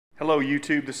Hello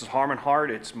YouTube, this is Harmon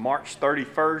Hart. It's March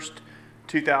 31st,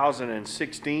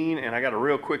 2016, and I got a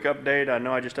real quick update. I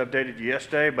know I just updated you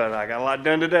yesterday, but I got a lot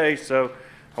done today, so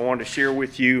I wanted to share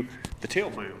with you the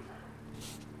tail boom.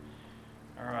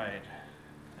 All right,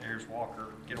 there's Walker,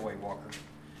 getaway Walker.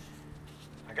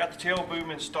 I got the tail boom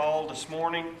installed this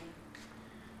morning.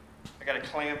 I got it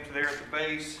clamped there at the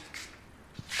base,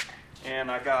 and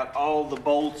I got all the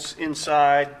bolts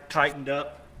inside tightened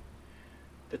up,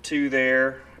 the 2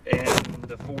 there, and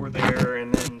the 4 there,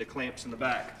 and then the clamps in the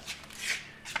back.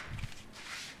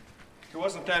 It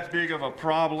wasn't that big of a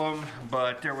problem,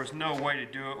 but there was no way to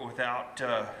do it without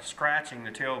scratching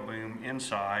the tail boom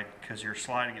inside, because you're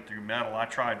sliding it through metal. I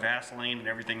tried Vaseline and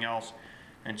everything else,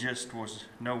 and just was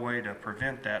no way to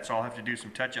prevent that, so I'll have to do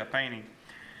some touch-up painting.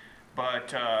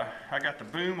 But I got the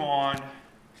boom on.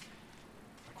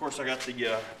 Of course, I got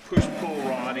the push-pull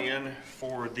rod in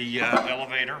for the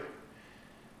elevator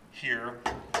here.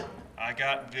 I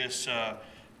got this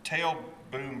tail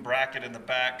boom bracket in the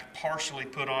back partially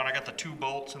put on. I got the 2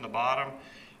 bolts in the bottom,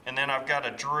 and then I've got a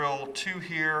drill 2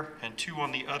 here and 2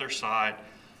 on the other side.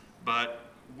 But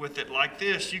with it like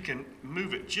this, you can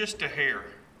move it just a hair.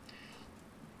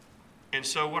 And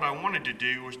so what I wanted to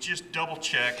do was just double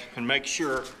check and make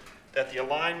sure that the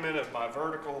alignment of my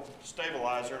vertical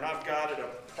stabilizer, and I've got it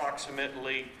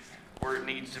approximately where it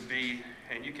needs to be,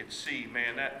 and you can see,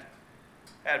 man, that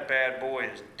bad boy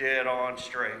is dead on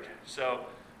straight. So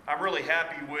I'm really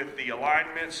happy with the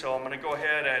alignment, so I'm going to go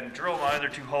ahead and drill my other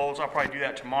 2 holes. I'll probably do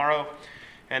that tomorrow,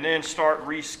 and then start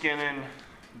reskinning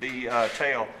the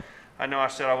tail. I know I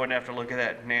said I wouldn't have to look at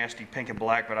that nasty pink and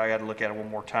black, but I got to look at it one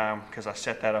more time because I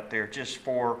set that up there just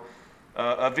for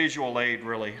a visual aid,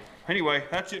 really. Anyway,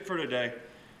 that's it for today.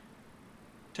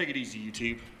 Take it easy,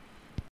 YouTube.